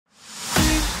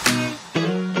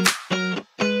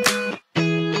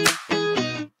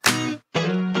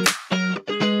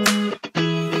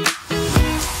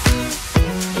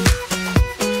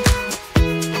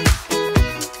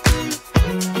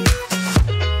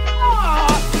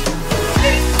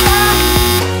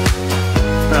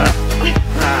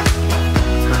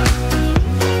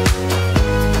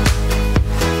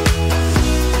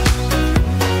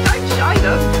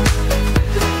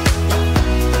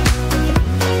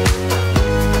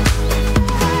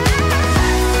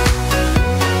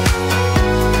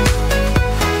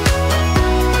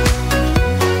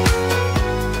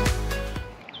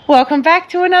Welcome back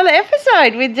to another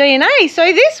episode with DNA. So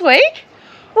this week,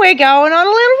 we're going on a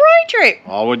little road trip.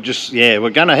 Oh, we're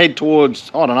going to head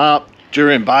towards, I don't know,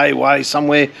 Jurien Bay way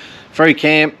somewhere, free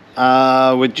camp.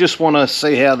 We just want to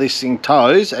see how this thing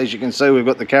tows. As you can see, we've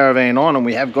got the caravan on and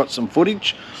we have got some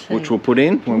footage, which we'll put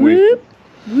in when whoop.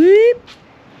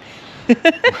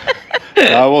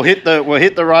 So we'll hit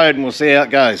the road and we'll see how it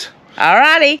goes.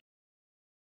 Alrighty.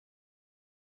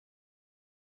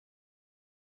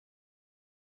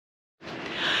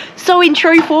 So in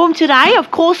true form today,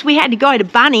 of course, we had to go to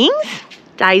Bunnings,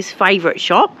 Dave's favourite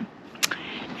shop.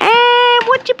 And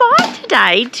what did you buy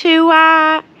today to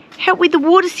help with the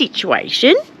water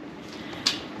situation?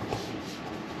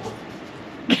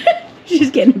 She's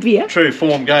getting a beer. True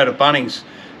form, go to Bunnings.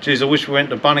 Geez, I wish we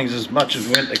went to Bunnings as much as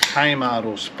we went to Kmart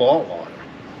or Spotlight.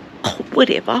 Oh,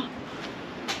 whatever.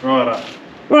 Righto.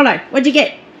 Righto, what'd you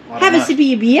get? Have a sip of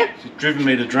your beer. She's driven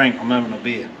me to drink. I'm having a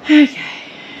beer. Okay.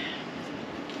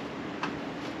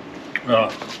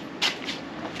 Right.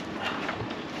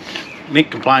 Nick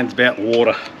complains about the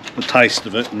water, the taste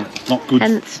of it, and it's not good.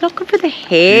 And it's not good for the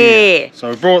hair. Yeah.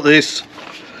 So we brought this.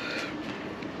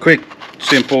 Quick,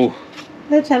 simple.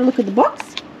 Let's have a look at the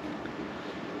box.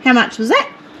 How much was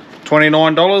that?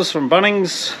 $29 from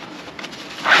Bunnings.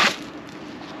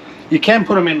 You can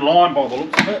put them in line by the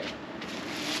looks of it,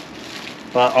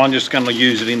 but I'm just going to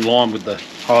use it in line with the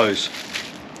hose.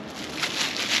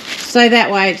 So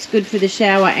that way it's good for the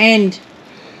shower and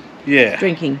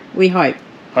drinking, we hope.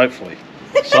 Hopefully.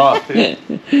 So,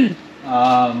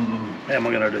 how am I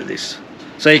going to do this?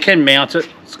 So you can mount it.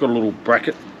 It's got a little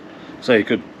bracket. So you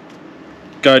could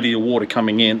go to your water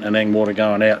coming in and then water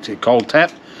going out to your cold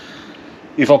tap.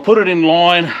 If I put it in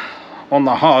line on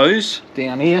the hose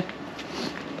down here,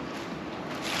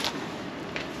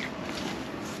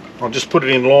 I'll just put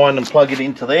it in line and plug it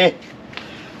into there.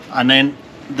 And then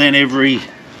every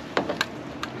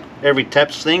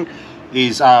taps thing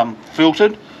is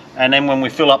filtered, and then when we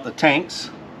fill up the tanks,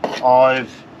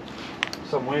 I've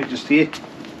somewhere just here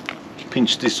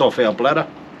pinched this off our bladder,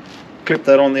 clip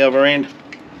that on the other end,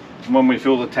 and when we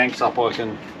fill the tanks up I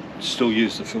can still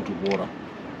use the filtered water.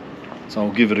 So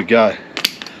I'll give it a go,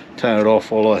 turn it off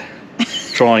while I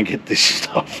try and get this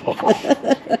stuff off.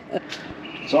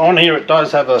 So on here it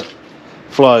does have a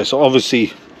flow, so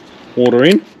obviously water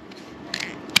in.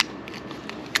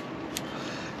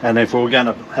 And if we were going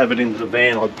to have it into the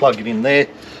van, I'd plug it in there.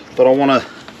 But I want to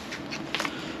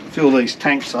fill these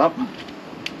tanks up.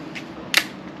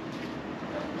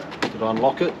 Did I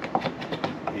unlock it?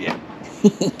 Yeah.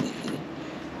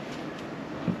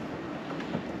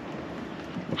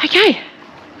 Okay.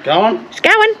 Going? It's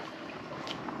going.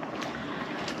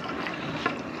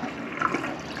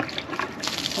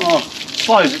 Oh,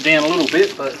 slows it down a little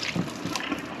bit, but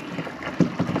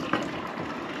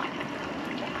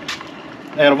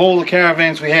out of all the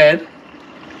caravans we had,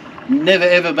 never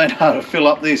ever been able to fill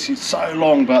up this. It's so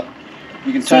long, but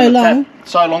you can turn the tap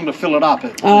so long to fill it up.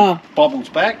 It bobbles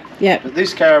back. Yeah. But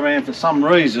this caravan, for some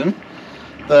reason,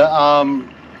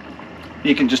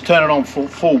 you can just turn it on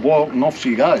full boil and off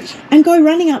she goes. And go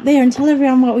running up there and tell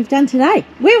everyone what we've done today.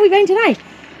 Where have we been today?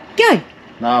 Go.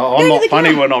 No, I'm not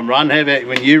funny when I run. How about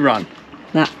when you run?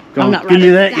 No, go I'm on, not running. Give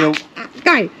me that, you.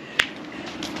 Go.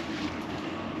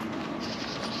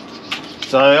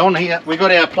 So on here, we got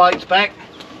our plates back.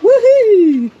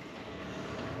 Woohoo!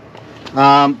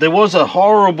 There was a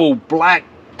horrible black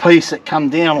piece that come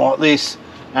down like this,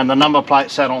 and the number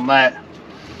plate sat on that.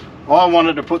 I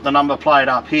wanted to put the number plate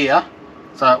up here,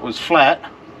 so it was flat.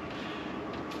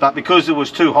 But because there was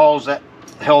two holes that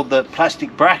held the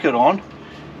plastic bracket on,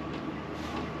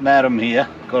 madam here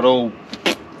got all,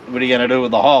 what are you going to do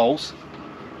with the holes?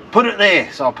 Put it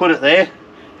there. So I put it there,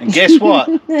 and guess what?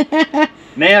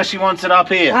 Now she wants it up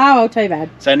here. Oh, too bad.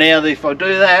 So now if I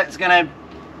do that, it's going to have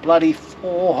bloody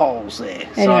 4 holes there.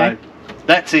 Anyway. So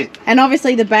that's it. And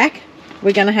obviously the back,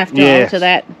 we're going to have to alter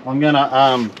that. I'm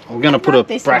gonna put a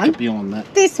bracket beyond that.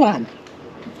 This one.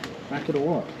 Bracket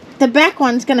or what? The back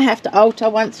one's going to have to alter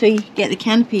once we get the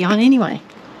canopy on anyway.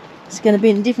 It's going to be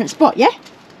in a different spot, yeah?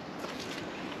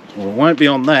 Well, it won't be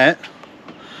on that,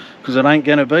 because it ain't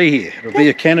going to be here. It'll be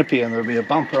a canopy and there'll be a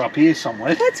bumper up here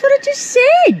somewhere. That's what I just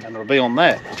said. And it'll be on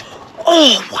that.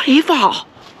 Oh, whatever.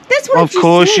 That's what I just said. Of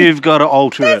course you've got to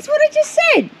alter it. That's what I just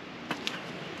said.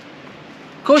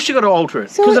 Of course you've got to alter it,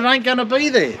 because it ain't going to be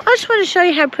there. I just want to show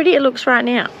you how pretty it looks right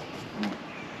now.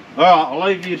 All right, I'll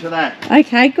leave you to that.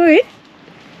 Okay, good.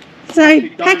 So,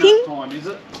 packing. Time, is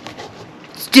it?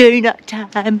 It's donut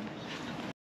time.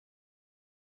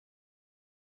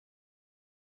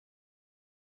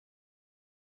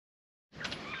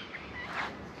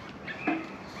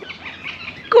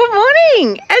 Good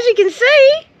morning. As you can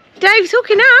see, Dave's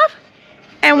hooking up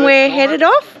and we're headed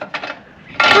off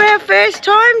for our first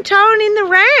time towing in the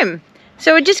Ram.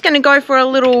 So we're just going to go for a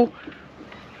little,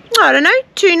 I don't know,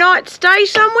 2-night stay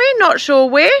somewhere, not sure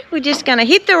where. We're just going to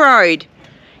hit the road,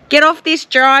 get off this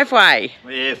driveway.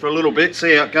 Yeah, for a little bit,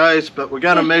 see how it goes, but we're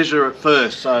going to measure it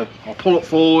first. So I'll pull it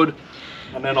forward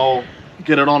and then I'll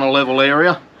get it on a level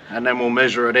area and then we'll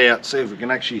measure it out, see if we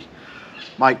can actually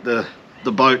make the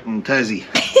boat in Tassie.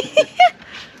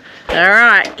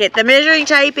 Alright, get the measuring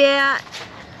tape out.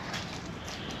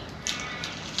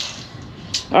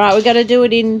 Alright, we've got to do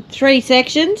it in 3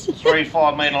 sections. 3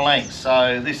 5-metre lengths,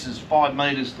 so this is 5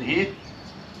 metres to here.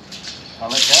 I'll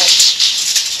let go.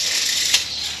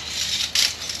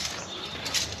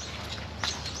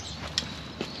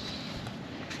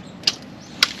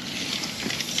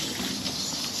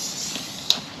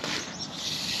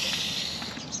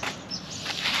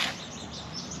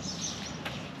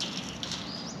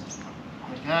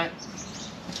 Okay. 10.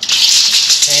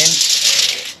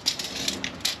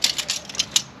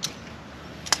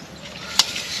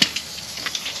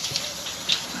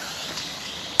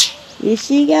 Is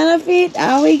she gonna fit?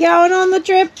 Are we going on the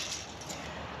trip?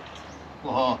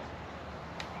 Oh,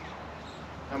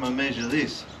 come and measure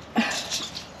this.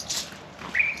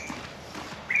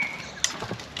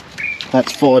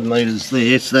 That's 5 metres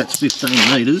there, so that's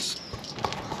 15 metres.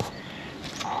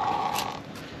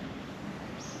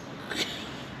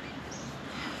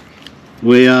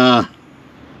 We are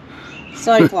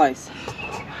So close.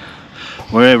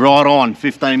 We're right on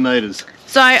 15 metres.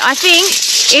 So I think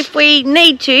if we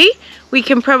need to, we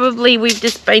can probably, we've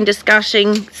just been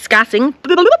discussing, we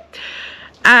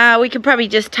could probably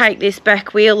just take this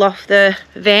back wheel off the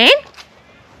van.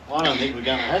 I don't think we're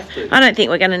going to have to. I don't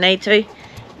think we're going to need to.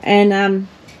 And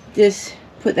just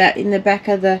put that in the back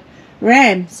of the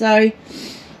Ram. So,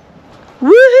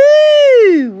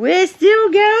 woohoo! We're still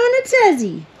going to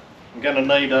Tassie. I'm going to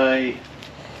need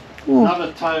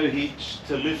another tow hitch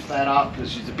to lift that up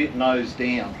because she's a bit nose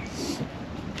down.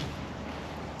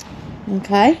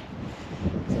 Okay.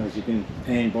 So as you can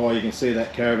pan by, you can see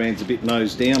that caravan's a bit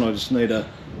nose down. I just need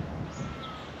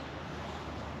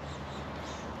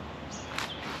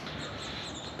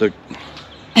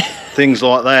things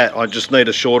like that. I just need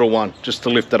a shorter one just to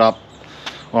lift it up.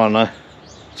 I don't know,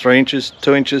 3 inches,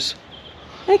 2 inches.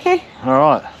 Okay. All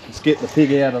right, let's get the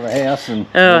pig out of the house and.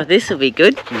 Oh, this will be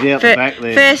good. She's out the back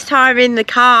there. First time in the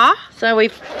car, so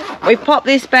we've popped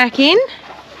this back in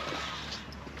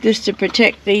just to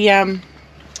protect the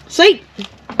seat.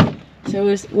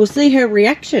 So we'll see her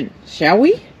reaction, shall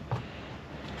we?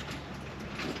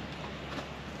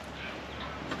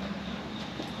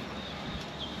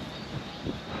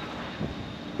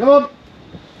 Come on.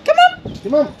 Come on.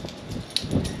 Come on.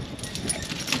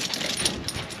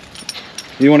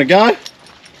 You want to go?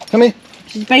 Come here.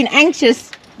 She's been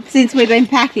anxious since we've been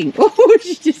packing. Oh,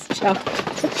 she just jumped.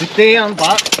 Sit down,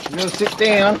 Buck. You gotta sit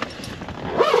down.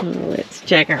 Oh, let's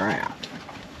check her out.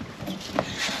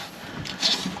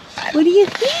 What do you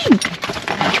think?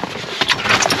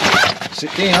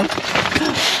 Sit down.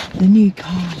 The new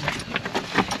car.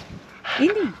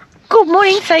 Indie. Good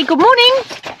morning. Say good morning.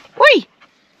 Oi.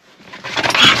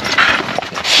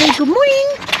 Say good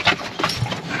morning.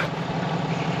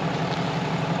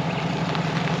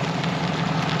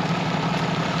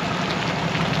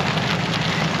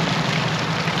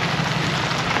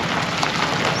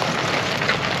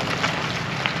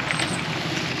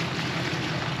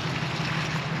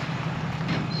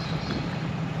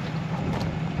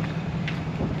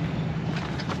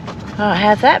 Oh,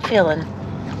 how's that feeling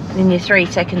in your 3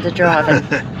 seconds of driving?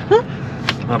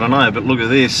 I don't know, but look at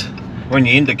this. When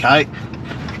you indicate,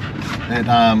 it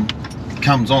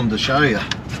comes on to show you.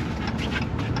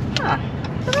 Ah,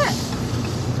 look at that.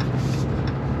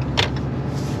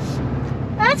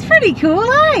 That's pretty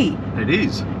cool, eh? It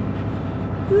is.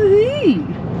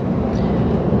 Woohoo!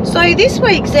 So this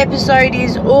week's episode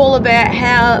is all about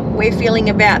how we're feeling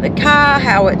about the car,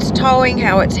 how it's towing,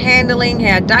 how it's handling,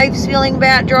 how Dave's feeling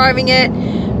about driving it,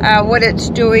 what it's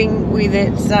doing with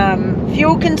its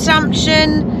fuel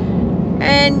consumption,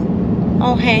 and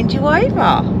I'll hand you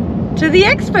over to the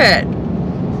expert.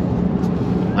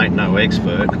 Ain't no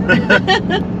expert.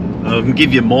 I can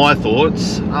give you my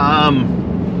thoughts.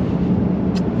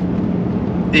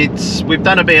 We've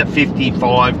done about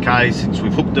 55k since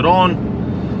we've hooked it on.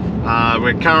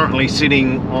 We're currently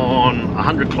sitting on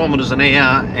 100 kilometres an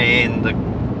hour, and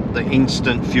the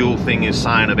instant fuel thing is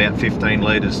saying about 15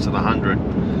 litres to the 100.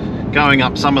 Going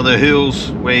up some of the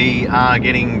hills, we are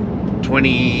getting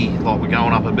 20, like we're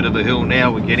going up a bit of a hill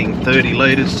now, we're getting 30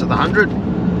 litres to the 100.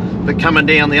 But coming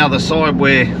down the other side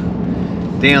where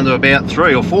down to about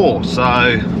 3 or 4.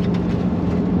 So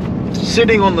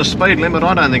sitting on the speed limit,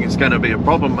 I don't think it's going to be a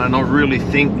problem, and I really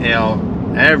think our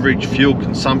average fuel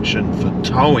consumption for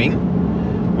towing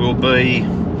will be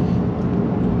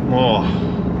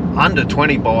under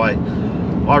 20 by,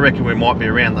 I reckon we might be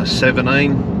around the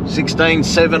 16,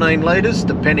 17 litres,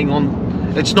 depending on,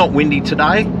 it's not windy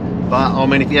today, but I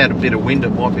mean if you had a bit of wind it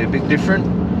might be a bit different.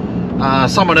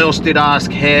 Someone else did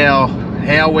ask how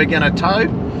we're going to tow,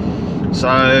 so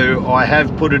I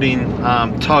have put it in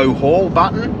tow haul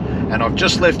button, and I've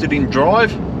just left it in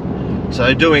drive.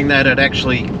 So doing that, it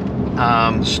actually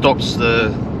stops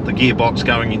the gearbox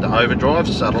going into overdrive,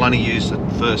 so it'll only use the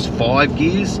first 5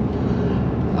 gears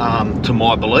to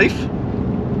my belief,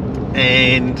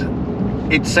 and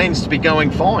it seems to be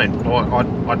going fine.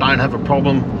 I don't have a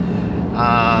problem.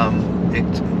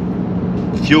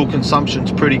 Fuel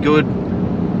consumption's pretty good.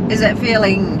 Is it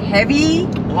feeling heavy?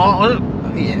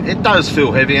 Yeah, it does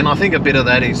feel heavy, and I think a bit of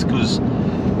that is because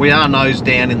we are nose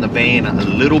down in the van a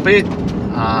little bit.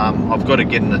 I've got to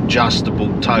get an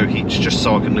adjustable tow hitch just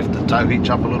so I can lift the tow hitch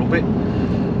up a little bit.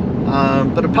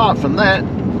 But apart from that,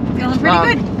 feeling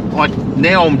pretty good.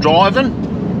 Now I'm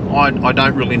driving, I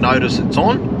don't really notice it's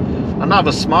on.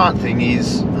 Another smart thing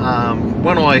is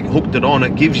when I hooked it on,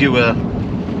 it gives you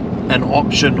an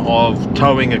option of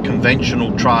towing a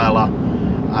conventional trailer,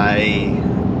 a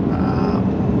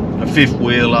fifth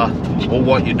wheeler, or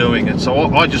what you're doing. And so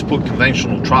I just put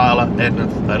conventional trailer, and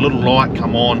a little light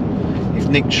come on. If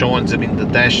Nick shines it in the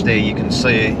dash there, you can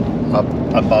see up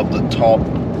above the top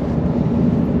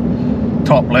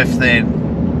left there,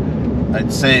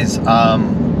 it says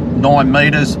 9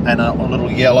 meters and a little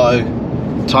yellow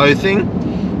tow thing.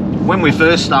 When we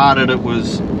first started it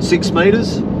was 6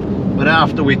 meters, but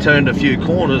after we turned a few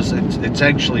corners, it's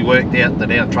actually worked out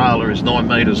that our trailer is 9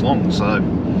 meters long. So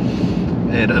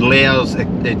it allows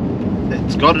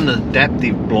it's got an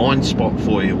adaptive blind spot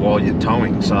for you while you're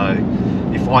towing. So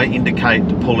if I indicate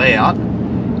to pull out,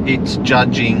 it's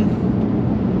judging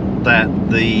that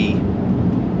the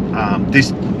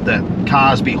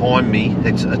car's behind me.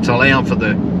 It's allowing for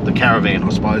the caravan, I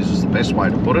suppose is the best way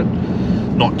to put it,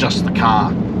 not just the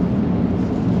car.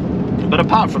 But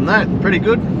apart from that, pretty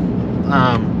good.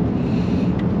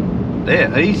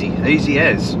 Yeah, easy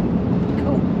as.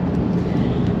 Cool.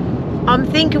 I'm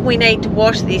thinking we need to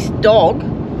wash this dog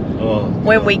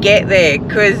when we get there,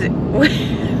 because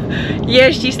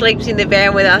yeah, she sleeps in the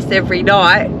van with us every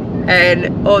night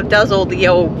and does all the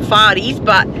old farties,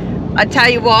 but I tell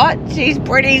you what, she's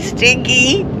pretty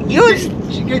stinky.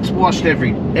 She gets washed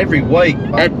every week,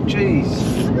 but jeez.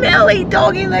 Smelly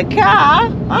dog in the car,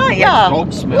 aren't ya?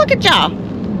 Dog smell. Look at ya.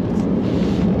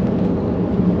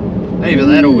 Either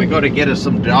that or we got to get her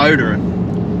some deodorant.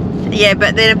 Yeah,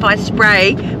 but then if I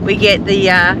spray, we get the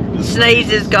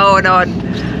sneezes going on.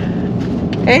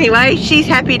 Anyway, she's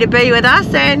happy to be with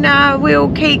us, and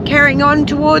we'll keep carrying on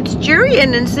towards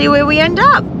Jurien and see where we end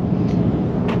up.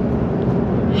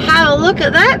 Have a look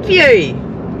at that view.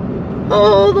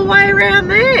 All the way around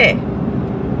there.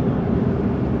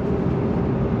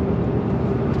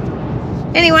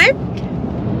 Anyway,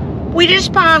 we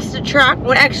just passed a truck.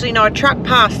 Well, actually no, a truck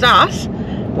passed us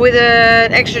with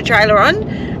an extra trailer on,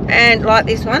 and like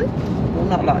this one. Well,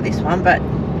 not like this one, but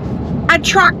a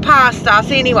truck passed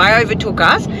us anyway, overtook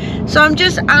us. So I'm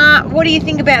just, what do you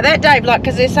think about that, Dave? Like,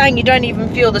 because they're saying you don't even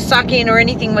feel the suck in or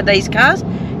anything with these cars.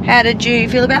 How did you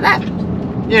feel about that?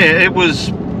 Yeah, it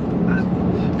was,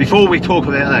 before we talk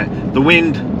about that, the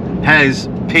wind has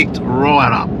picked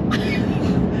right up.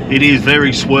 It is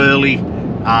very swirly,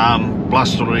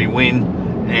 blustery wind,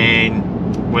 and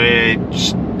we're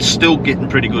still getting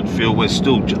pretty good feel. We're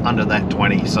still under that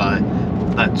 20, so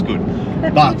that's good.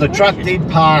 But the truck did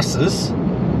pass us,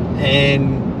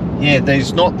 and yeah,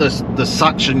 there's not the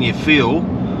suction you feel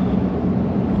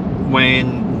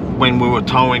when we were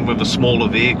towing with a smaller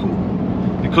vehicle.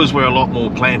 Because we're a lot more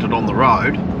planted on the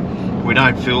road, we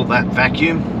don't feel that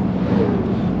vacuum,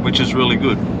 which is really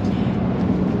good.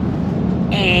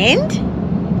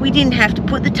 And we didn't have to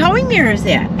put the towing mirrors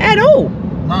out at all.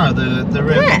 No, the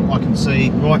red I can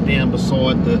see right down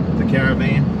beside the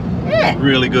caravan. Yeah.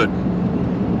 Really good.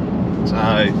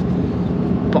 So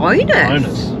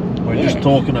bonus. We're just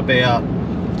talking about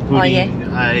putting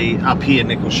up here,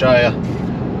 Nick will show you.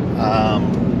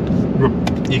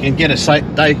 You can get a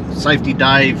Safety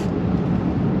Dave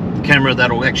camera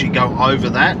that'll actually go over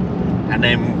that, and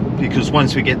then because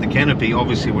once we get the canopy,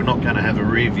 obviously we're not going to have a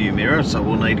rear view mirror, so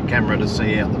we'll need a camera to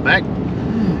see out the back,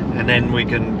 and then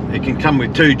it can come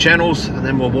with 2 channels, and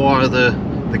then we'll wire the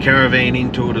caravan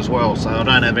into it as well, so I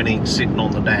don't have anything sitting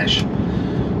on the dash.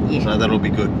 So that'll be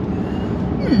good.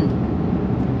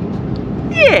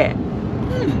 Yeah.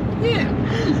 Yeah.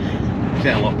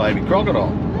 Sound like baby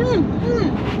crocodile.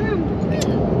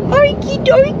 Okie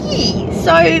dokie.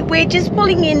 So we're just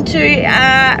pulling into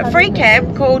a free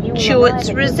camp called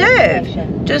Chewett's Reserve,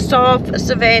 just off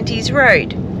Cervantes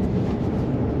Road.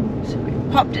 So we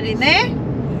popped it in there.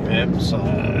 Yep, so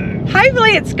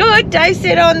hopefully it's good. Dave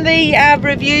said on the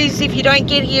reviews, if you don't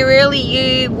get here early,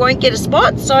 you won't get a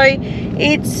spot. So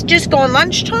it's just gone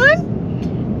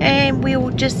lunchtime, and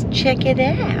we'll just check it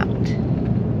out.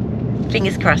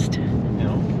 Fingers crossed. you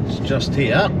know, it's just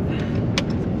here.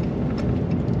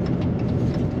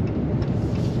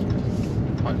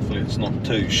 Hopefully it's not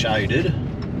too shaded.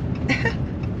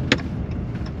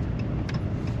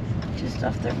 Just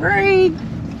off the road.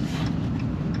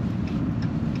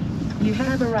 You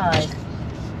have arrived.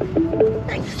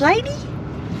 Thanks, lady.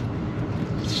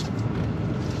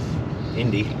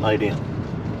 Indie, lay down.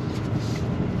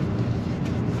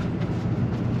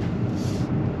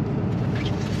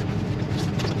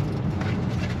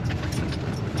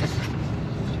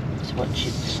 Let's watch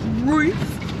its roof.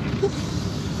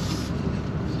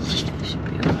 Should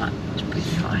be alright. It's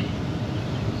pretty high.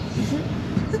 Is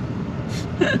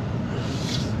it?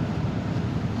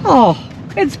 Oh,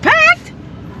 it's packed.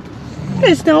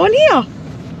 There's no one here. I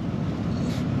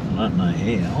don't know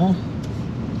how.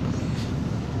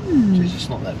 Jeez, it's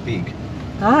not that big.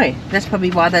 Oh, that's probably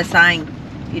why they're saying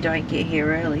you don't get here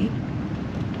early.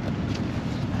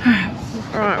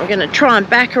 Alright, we're going to try and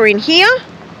back her in here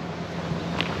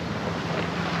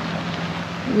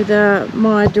with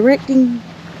my directing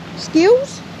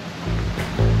skills.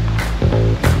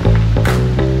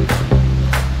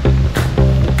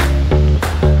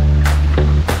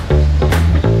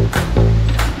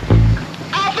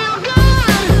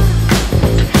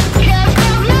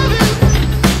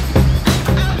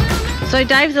 So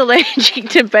Dave's allergic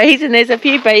to bees, and there's a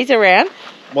few bees around.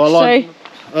 Well,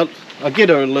 So- I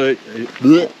get an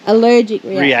Allergic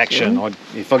reaction.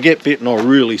 If I get bitten, I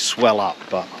really swell up.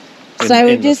 But So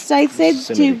we just said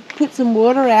to put some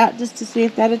water out just to see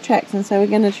if that attracts, and so we're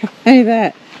going to try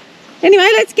that. Anyway,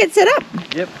 let's get set up.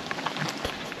 Yep.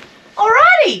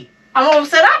 Alrighty, I'm all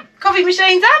set up. Coffee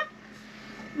machine's up.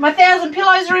 My 1,000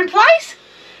 pillows are in place.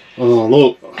 Oh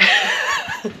look,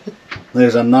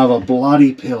 there's another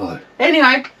bloody pillow.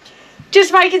 Anyway,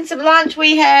 just making some lunch.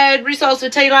 We had rissoles for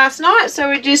tea last night, so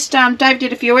we just Dave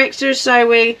did a few extras, so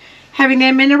we're having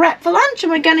them in a wrap for lunch,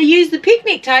 and we're going to use the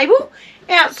picnic table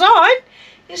outside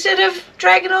instead of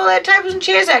dragging all our tables and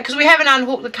chairs out, because we haven't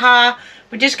unhooked the car.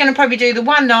 We're just going to probably do the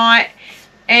one night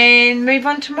and move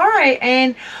on tomorrow,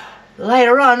 and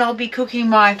later on I'll be cooking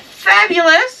my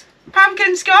fabulous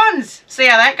pumpkin scones. See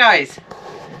how that goes.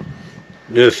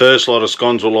 The first lot of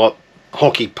scones were like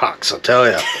hockey pucks, I tell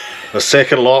you. The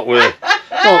second lot were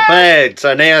not bad.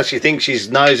 So now she thinks she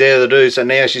knows how to do, so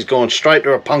now she's gone straight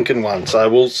to a pumpkin one, so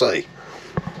we'll see.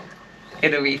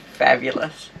 It'll be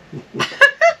fabulous.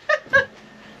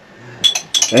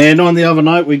 And on the other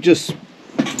note, we just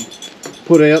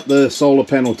put out the solar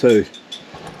panel too.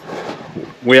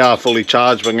 We are fully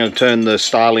charged. We're going to turn the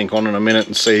Starlink on in a minute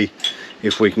and see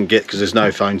if we can get, because there's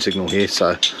no phone signal here,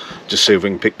 so just see if we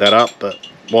can pick that up. But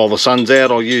while the sun's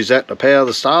out, I'll use that to power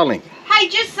the Starlink. Hey,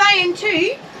 just saying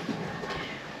too,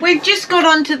 we've just got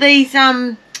onto these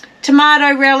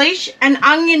tomato relish and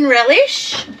onion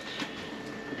relish.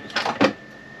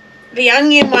 The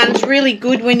onion one's really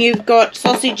good when you've got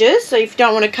sausages, so if you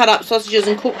don't want to cut up sausages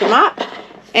and cook them up.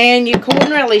 And your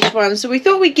corn relish one. So we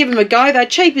thought we'd give them a go. They're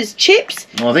cheap as chips.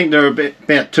 Well, I think they're about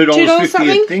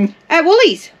 $2.50 a thing. At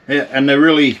Woolies. Yeah, and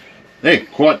they're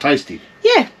quite tasty.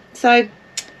 Yeah, so...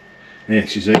 Yeah,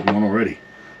 she's eating one already.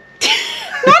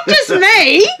 Not just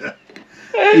me.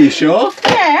 Are you sure?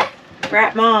 Yeah.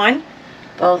 Wrap mine.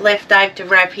 Well, left Dave to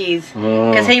wrap his.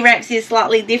 Because he wraps his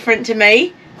slightly different to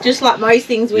me. Just like most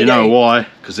things we do. You know why?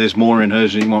 Because there's more in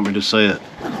hers and you want me to see it.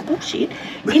 Oh, bullshit.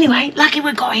 Anyway, lucky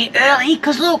we got here early,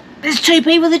 because look, there's 2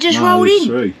 people that just rolled in.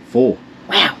 3, 4.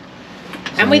 Wow.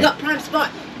 And we got prime spot.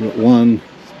 Got 1,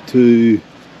 2,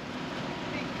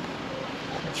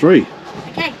 3. Okay,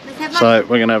 let's have lunch. So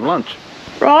we're going to have lunch.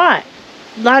 Right.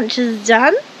 Lunch is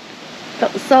done.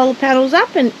 Got the solar panels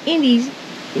up, and Indy's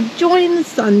enjoying the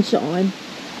sunshine.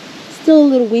 Still a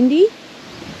little windy.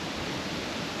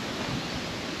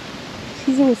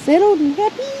 She's all settled and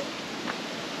happy.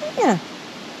 Yeah.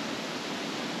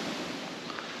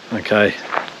 Okay,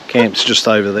 camp's just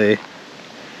over there.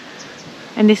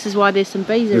 And this is why there's some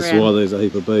bees around. This is why there's a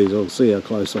heap of bees. I'll see how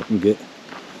close I can get.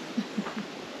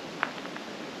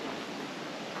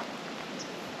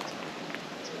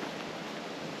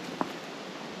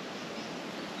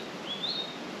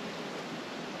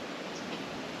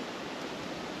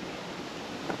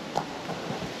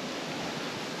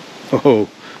 Oh,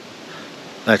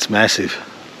 that's massive.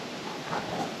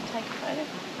 Take a photo.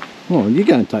 Oh, you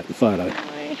go and take the photo.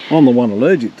 I'm the one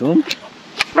allergic to them.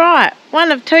 Right,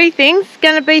 one of two things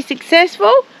going to be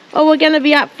successful, or we're going to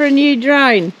be up for a new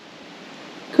drone.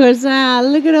 Because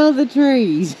look at all the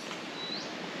trees.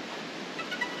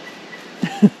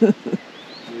 Handsome.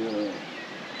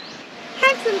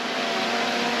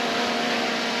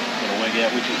 Gotta work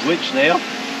out which is which now.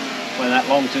 It's been that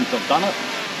long since I've done it.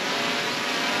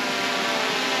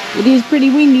 It is pretty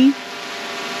windy.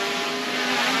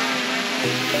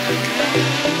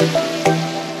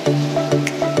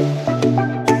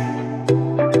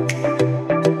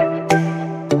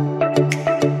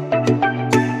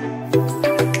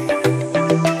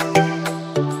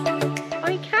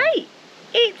 Okay,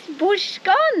 it's bush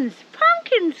scones,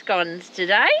 pumpkin scones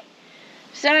today.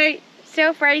 So,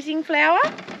 self-raising flour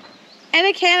and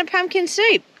a can of pumpkin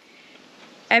soup.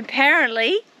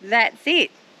 Apparently, that's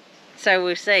it. So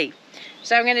we'll see.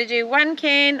 So I'm going to do 1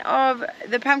 can of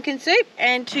the pumpkin soup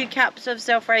and 2 cups of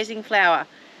self-raising flour.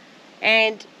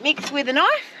 And mix with a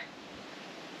knife.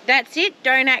 That's it.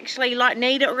 Don't actually like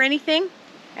knead it or anything.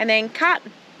 And then cut,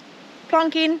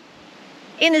 plonk in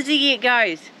a ziggy it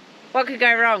goes. What could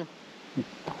go wrong?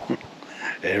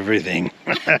 Everything.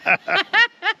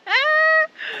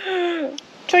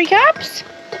 3 cups.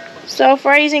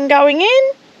 Self-raising going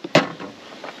in.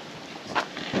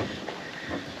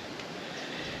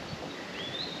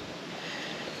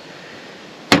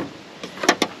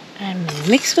 And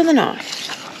mix with a knife.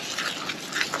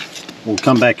 We'll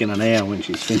come back in an hour when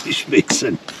she's finished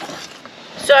mixing.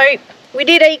 So we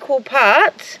did equal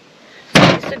parts.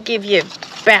 This will give you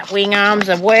bat wing arms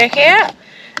a workout.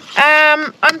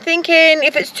 I'm thinking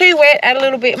if it's too wet, add a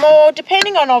little bit more,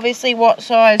 depending on obviously what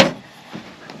size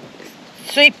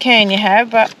soup can you have,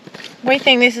 but we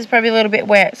think this is probably a little bit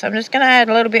wet, so I'm just going to add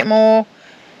a little bit more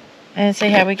and see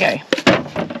how we go.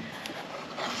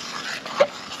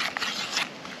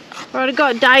 Right, I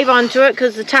got Dave onto it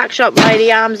because the tuck shop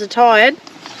lady arms are tired.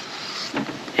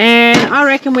 And I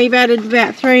reckon we've added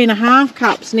about 3.5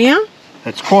 cups now.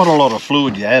 It's quite a lot of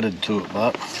fluid you added to it,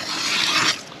 but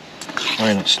I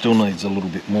mean it still needs a little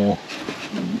bit more.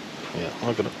 Yeah,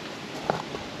 I got it.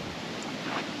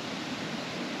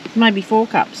 Maybe 4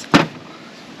 cups.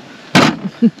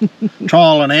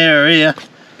 Trial and error here.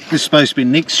 This is supposed to be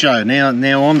Nick's show. Now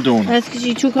I'm doing it. That's because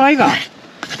you took over.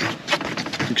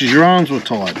 Because your arms were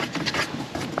tired.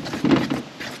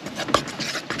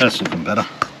 That's looking better.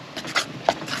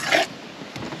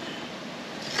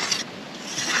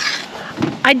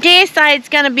 I dare say it's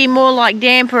going to be more like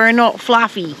damper and not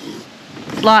fluffy.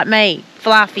 Like me.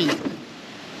 Fluffy.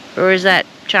 Or is that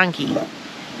chunky?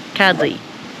 Cuddly?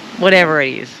 Whatever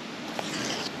it is.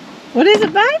 What is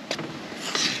it, babe?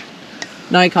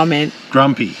 No comment.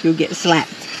 Grumpy. You'll get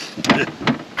slapped.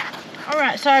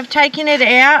 Alright, so I've taken it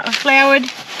out. I've floured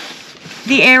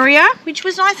the area, which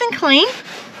was nice and clean.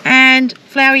 And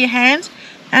flour your hands.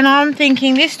 And I'm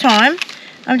thinking this time,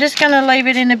 I'm just going to leave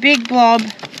it in a big blob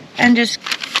and just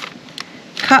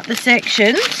cut the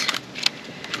sections.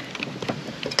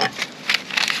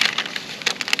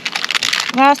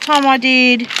 Last time I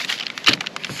did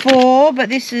 4, but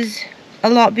this is a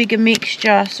lot bigger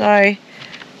mixture, so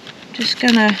just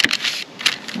gonna,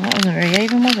 that wasn't very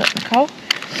even, was it, Nicole?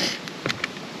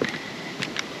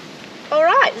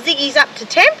 Alright, Ziggy's up to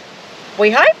temp,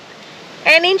 we hope,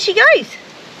 and in she goes.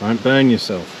 Don't burn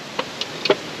yourself.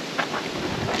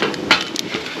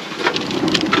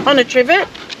 On a trivet,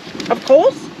 of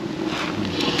course.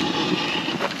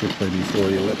 Quickly before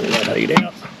you let that heat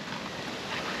out.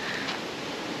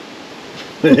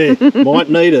 Might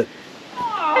need it.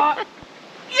 Oh,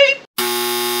 you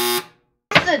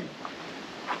bastard.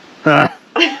 Ha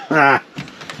ha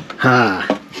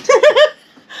ha.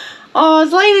 Oh, I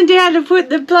was leaning down to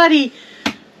put the bloody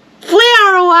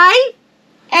flour away,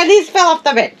 and this fell off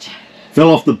the bench. Fell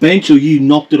off the bench, or you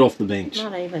knocked it off the bench?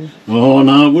 Not even. Oh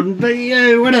no, it wouldn't be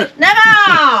you, would it? Never!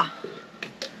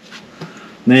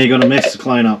 Now you got a mess to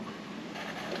clean up.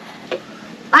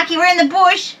 Lucky we're in the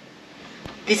bush.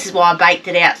 This is why I baked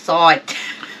it outside.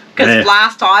 Because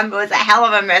last time it was a hell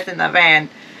of a mess in the van.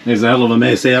 There's a hell of a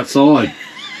mess outside.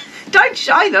 Don't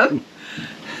show them.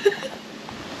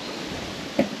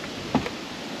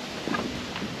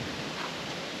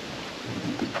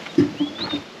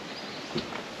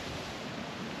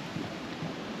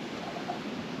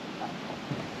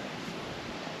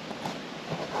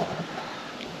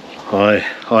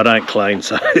 I don't clean,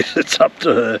 so it's up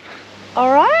to her.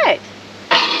 Alright.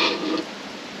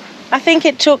 I think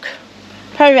it took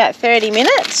probably about 30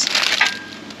 minutes.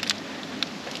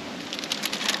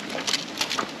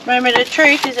 Moment of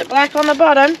truth, is it black on the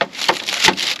bottom?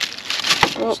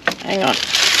 Hang on.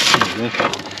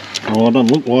 Oh, it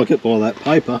doesn't look like it by that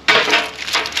paper.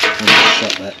 I'll just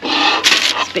shut that.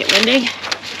 It's a bit windy.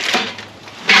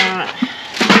 Alright.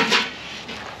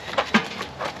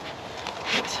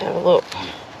 Let's have a look.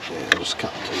 Yeah, I'll just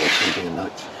cut to this here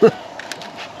notes.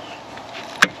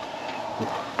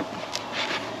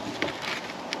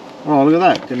 Oh, look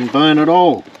at that. Didn't burn at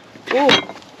all.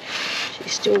 Oh,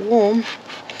 she's still warm.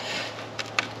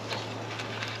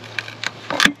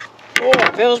 Oh,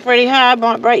 it feels pretty hard.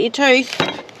 Might break your tooth.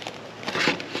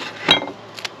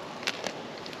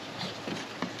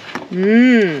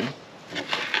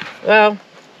 Well,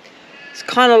 it's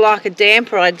kind of like a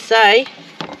damper, I'd say.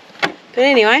 But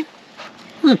anyway.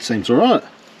 That seems alright.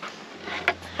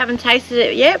 Haven't tasted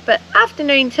it yet, but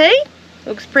afternoon tea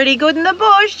looks pretty good in the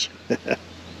bush.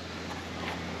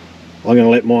 I'm going to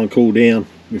let mine cool down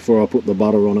before I put the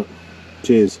butter on it.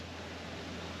 Cheers.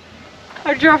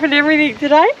 I'm dropping everything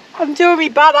today. I'm doing me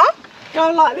butter,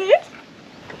 going like this.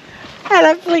 And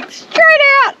I flick straight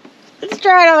out and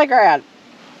straight on the ground.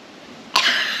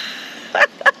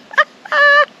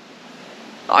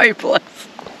 Hopeless.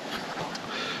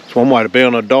 It's one way to be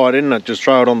on a diet, isn't it? Just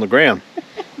throw it on the ground.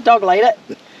 Dog will eat it.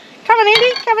 Come on,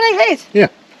 Andy, come and eat this. Yeah.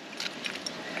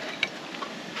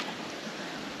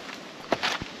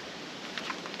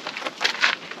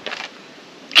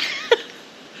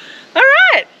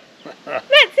 Alright,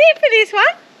 that's it for this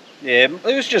one. Yeah,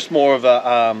 it was just more of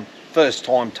a first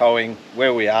time towing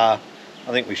where we are.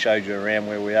 I think we showed you around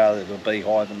where we are. There's a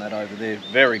beehive and that over there.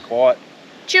 Very quiet.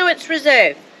 Jewett's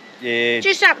Reserve. Yeah.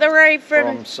 Just up the road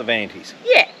from CERVAINTES.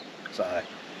 Yeah. So,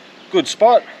 good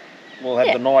spot. We'll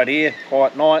have the night here,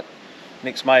 quiet night.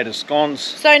 Nick's made us scones.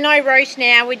 So no roast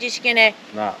now, we're just going to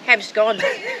have scones.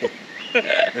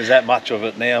 There's that much of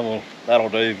it now. Well, that'll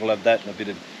do. We'll have that and a bit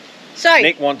of... So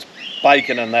Nick wants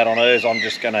bacon and that on hers. I'm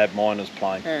just going to have mine as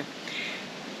plain.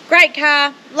 Great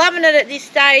car. Loving it at this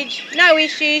stage. No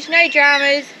issues, no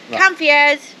dramas. No. Comfy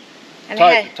as. And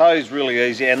tow's really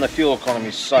easy and the fuel economy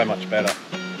is so much better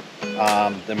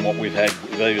than what we've had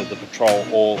with either the Patrol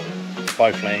or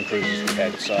both Land Cruisers we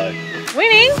had. So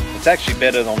winning. It's actually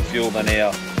better on fuel than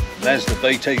that's the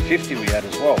BT50 we had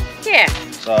as well. Yeah.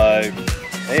 So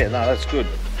yeah, no, that's good.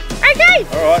 Okay.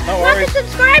 All right, no worries. Like and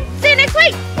subscribe. See you next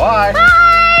week. Bye. Bye.